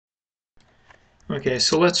Okay,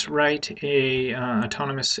 so let's write a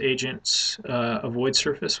autonomous agent's avoid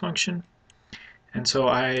surface function. And so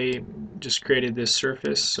I just created this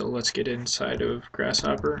surface, so let's get inside of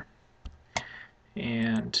grasshopper,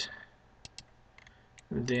 and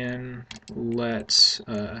then let's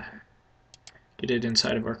get it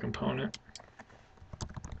inside of our component.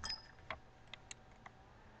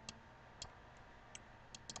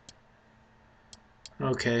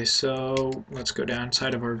 Okay, so let's go down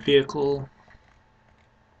inside of our vehicle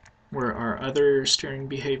where our other steering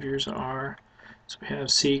behaviors are. So we have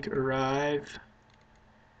seek, arrive,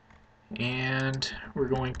 and we're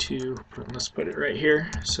going to let's put it right here.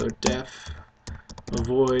 So def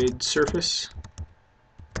avoid surface,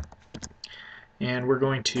 and we're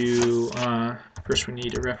going to first we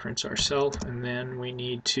need to reference ourselves, and then we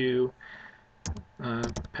need to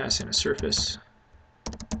pass in a surface.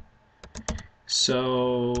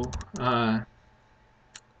 So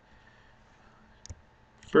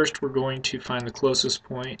first we're going to find the closest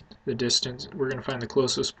point, the distance. We're going to find the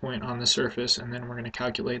closest point on the surface, and then we're going to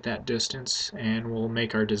calculate that distance, and we'll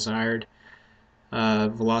make our desired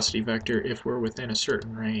velocity vector if we're within a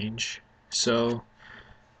certain range. So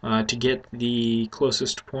to get the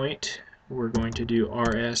closest point, we're going to do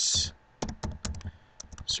rs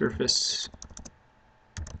surface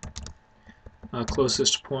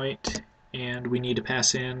closest point, and we need to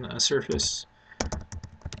pass in a surface,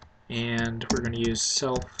 and we're going to use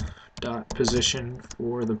self.position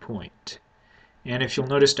for the point. And if you'll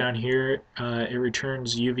notice down here, it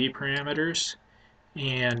returns UV parameters,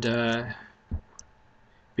 and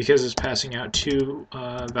because it's passing out two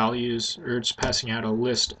values, or it's passing out a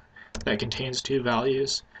list that contains two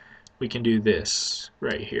values, we can do this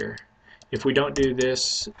right here. If we don't do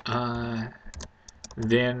this,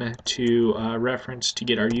 then to reference to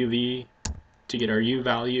get our UV, to get our U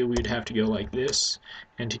value, we'd have to go like this,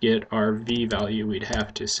 and to get our V value, we'd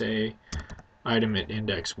have to say item at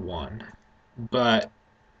index 1. But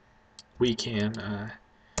we can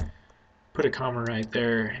put a comma right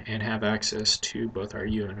there and have access to both our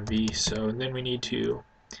U and V. So then we need to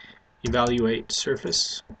evaluate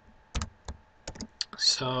surface.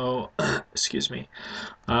 So, excuse me,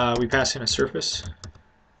 we pass in a surface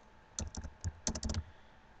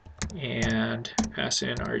and pass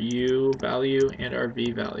in our U value and our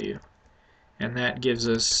V value, and that gives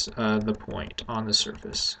us the point on the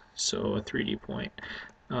surface, so a 3D point.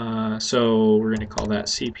 So we're going to call that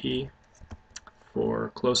CP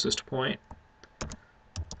for closest point.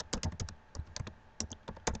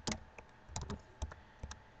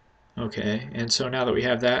 Okay, and so now that we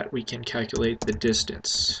have that, we can calculate the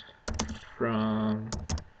distance from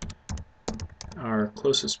our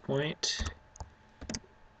closest point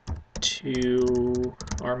to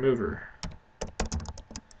our mover.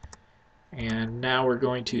 And now we're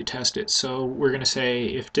going to test it. So we're going to say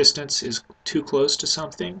if distance is too close to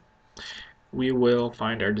something, we will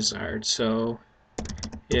find our desired. So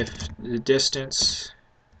if the distance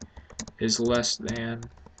is less than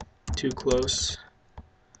too close,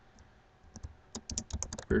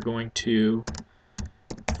 we're going to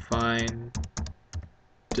find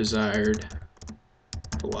desired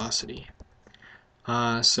velocity.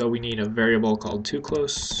 So we need a variable called too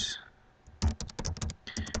close,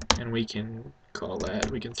 and we can call that,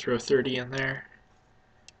 we can throw 30 in there.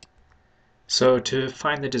 So to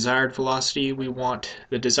find the desired velocity, we want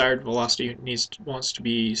the desired velocity wants to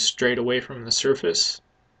be straight away from the surface,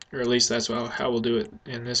 or at least that's how we'll do it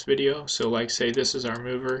in this video. So like say this is our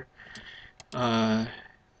mover, the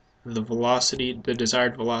velocity, the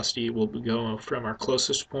desired velocity will go from our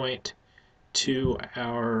closest point to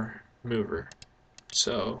our mover.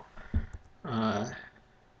 So the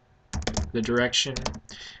direction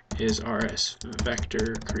is rs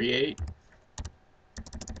vector create,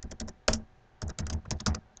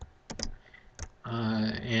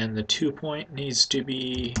 and the to point needs to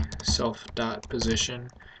be self.position.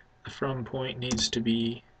 The from point needs to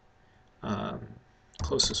be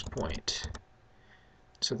closest point.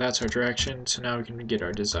 So that's our direction. So now we can get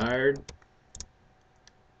our desired.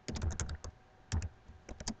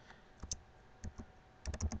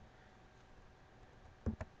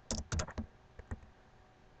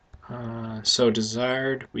 So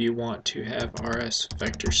desired, we want to have rs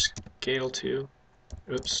vector scale to.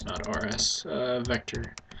 Oops, not rs,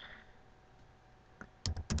 vector.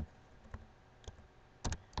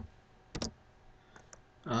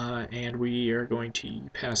 And we are going to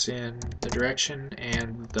pass in the direction,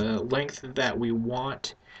 and the length that we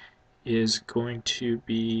want is going to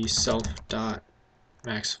be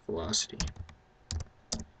self.max velocity.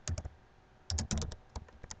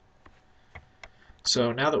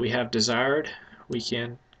 So now that we have desired, we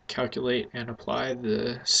can calculate and apply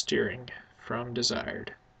the steering from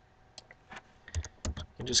desired. You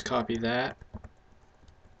can just copy that,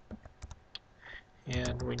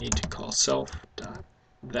 and we need to call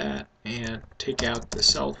self.that and take out the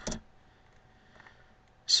self.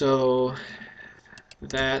 So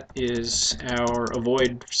that is our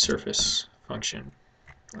avoid surface function.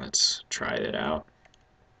 Let's try it out.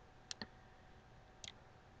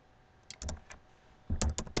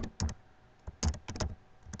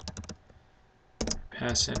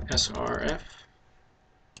 Pass in srf.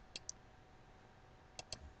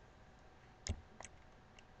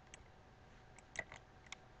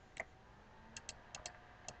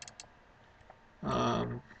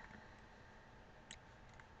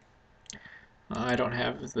 I don't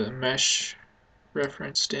have the mesh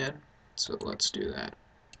referenced in, so let's do that.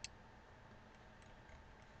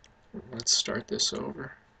 Let's start this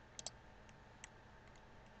over.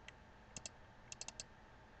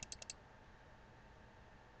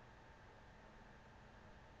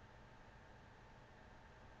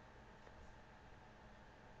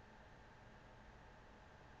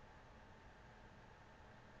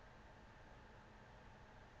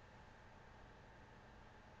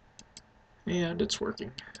 And it's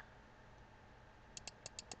working.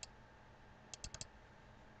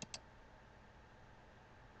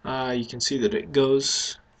 You can see that it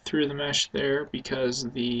goes through the mesh there because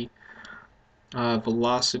the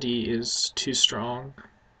velocity is too strong.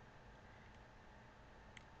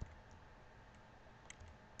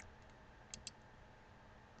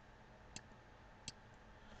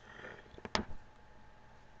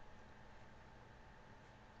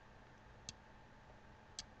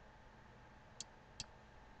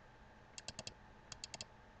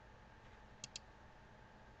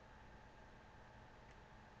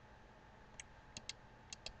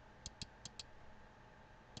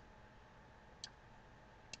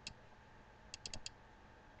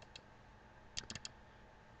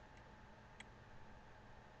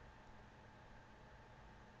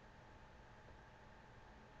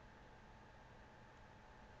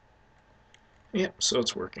 Yep, so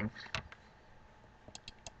it's working.